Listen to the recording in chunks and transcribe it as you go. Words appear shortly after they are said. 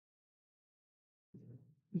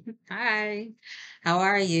Hi, how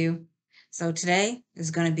are you? So today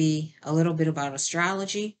is going to be a little bit about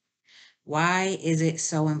astrology. Why is it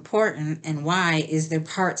so important and why is there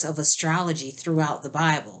parts of astrology throughout the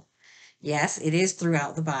Bible? Yes, it is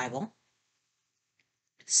throughout the Bible.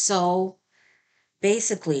 So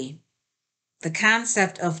basically, the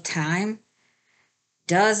concept of time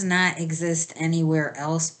does not exist anywhere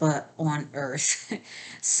else but on Earth.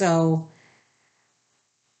 So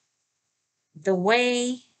the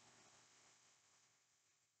way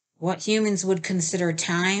what humans would consider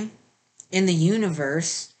time in the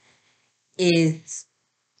universe is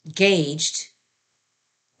gauged,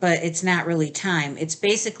 but it's not really time. It's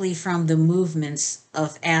basically from the movements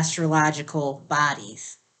of astrological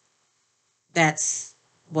bodies. That's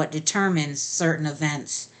what determines certain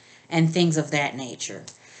events and things of that nature.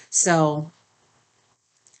 So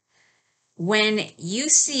when you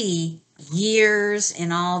see years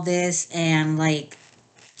and all this, and like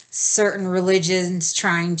certain religions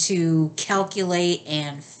trying to calculate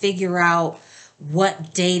and figure out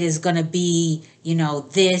what date is going to be,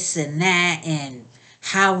 this and that, and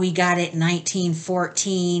how we got it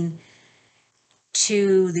 1914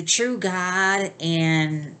 to the true God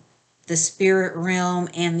and the spirit realm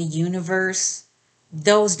and the universe.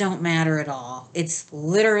 Those don't matter at all. It's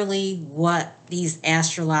literally what these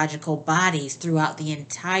astrological bodies throughout the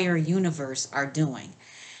entire universe are doing.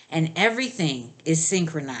 And everything is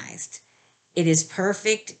synchronized. It is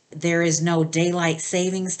perfect. There is no daylight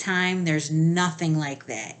savings time. There's nothing like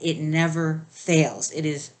that. It never fails. It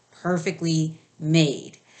is perfectly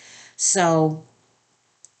made. So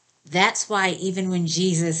that's why even when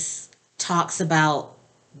Jesus talks about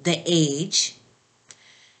the age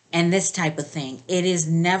and this type of thing, it is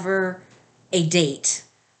never a date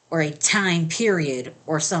or a time period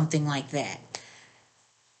or something like that.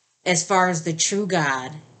 As far as the true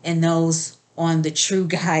God and those on the true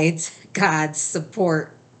guides God's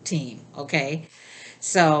support team, okay?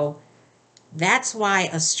 So that's why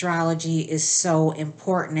astrology is so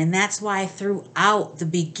important, and that's why throughout the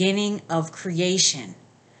beginning of creation,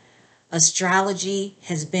 astrology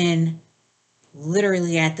has been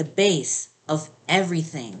literally at the base of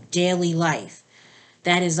everything, daily life.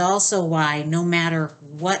 That is also why no matter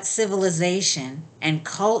what civilization and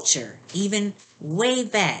culture, even way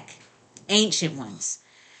back, ancient ones,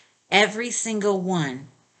 every single one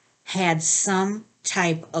had some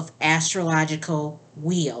type of astrological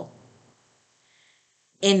wheel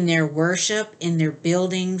in their worship, in their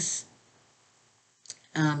buildings,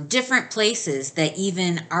 different places that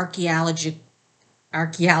even archaeological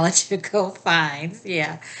finds,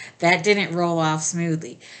 yeah, that didn't roll off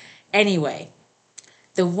smoothly. Anyway,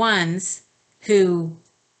 the ones who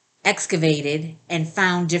excavated and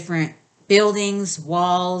found different buildings,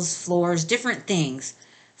 walls, floors, different things,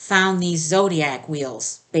 found these zodiac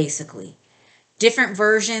wheels, basically. Different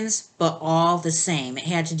versions, but all the same. It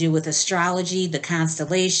had to do with astrology, the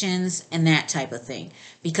constellations, and that type of thing.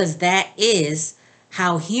 Because that is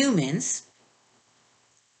how humans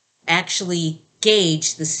actually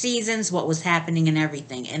gauge the seasons, what was happening, and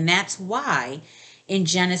everything. And that's why in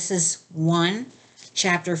Genesis 1,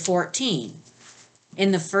 chapter 14,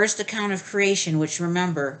 in the first account of creation, which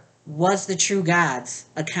remember was the true God's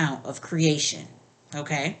account of creation,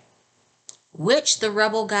 okay, which the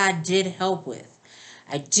rebel God did help with.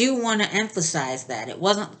 I do want to emphasize that it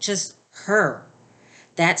wasn't just her.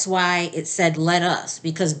 That's why it said let us,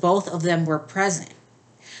 because both of them were present.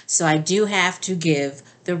 So I do have to give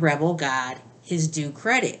the rebel God his due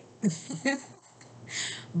credit.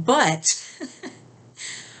 But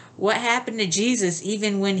what happened to Jesus,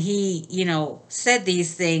 even when he, said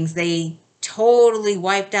these things, they totally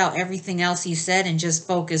wiped out everything else he said and just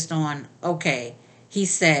focused on, okay, he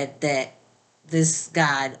said that this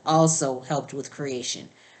God also helped with creation.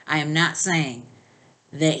 I am not saying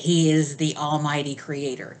that he is the almighty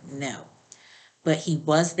creator. No. But he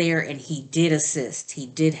was there and he did assist. He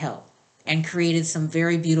did help and created some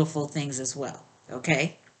very beautiful things as well.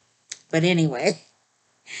 Okay? But anyway,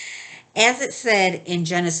 as it said in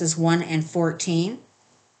Genesis 1 and 14,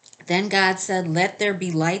 then God said, let there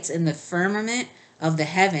be lights in the firmament of the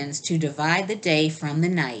heavens to divide the day from the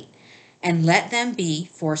night, and let them be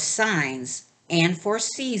for signs and for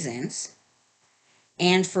seasons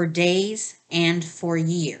and for days and for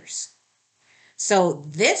years. So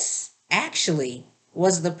this actually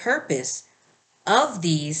was the purpose of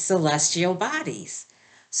these celestial bodies,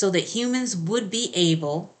 so that humans would be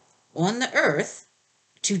able on the earth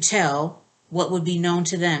to tell what would be known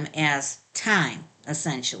to them as time,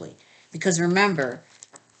 essentially. Because remember,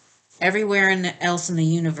 everywhere else in the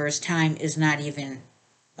universe, time is not even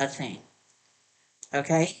a thing.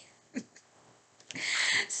 Okay?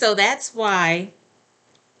 So that's why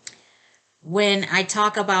when I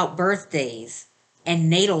talk about birthdays and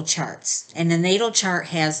natal charts, and the natal chart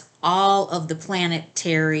has all of the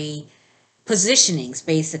planetary positionings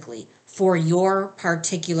basically for your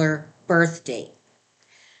particular birth date,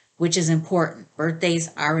 which is important. Birthdays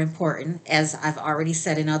are important, as I've already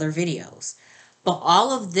said in other videos. But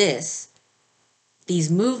all of this, these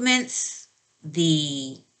movements,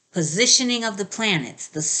 the positioning of the planets,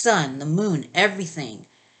 the sun, the moon, everything,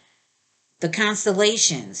 the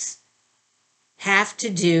constellations have to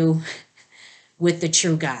do with the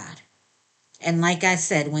true God. And like I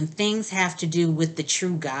said, when things have to do with the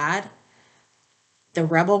true God, the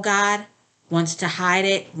rebel God wants to hide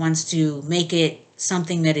it, wants to make it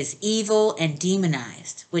something that is evil and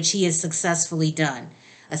demonized, which he has successfully done,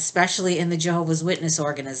 especially in the Jehovah's Witness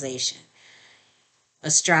organization.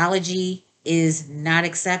 Astrology is not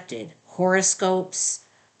accepted. Horoscopes,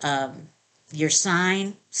 your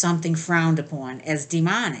sign, something frowned upon as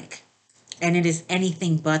demonic. And it is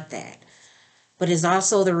anything but that. But is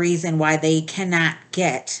also the reason why they cannot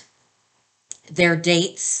get their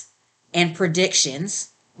dates and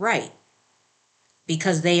predictions right,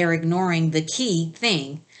 because they are ignoring the key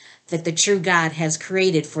thing that the true God has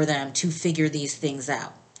created for them to figure these things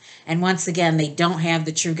out. And once again, they don't have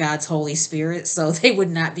the true God's Holy Spirit, so they would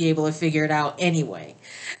not be able to figure it out anyway.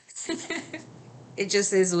 It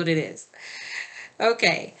just is what it is.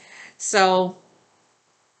 Okay, so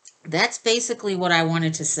that's basically what I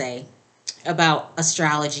wanted to say about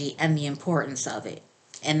astrology and the importance of it.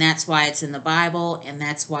 And that's why it's in the Bible, and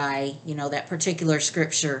that's why, that particular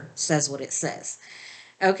scripture says what it says.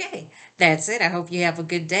 Okay, that's it. I hope you have a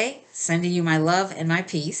good day. Sending you my love and my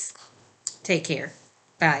peace. Take care.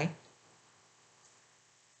 Bye.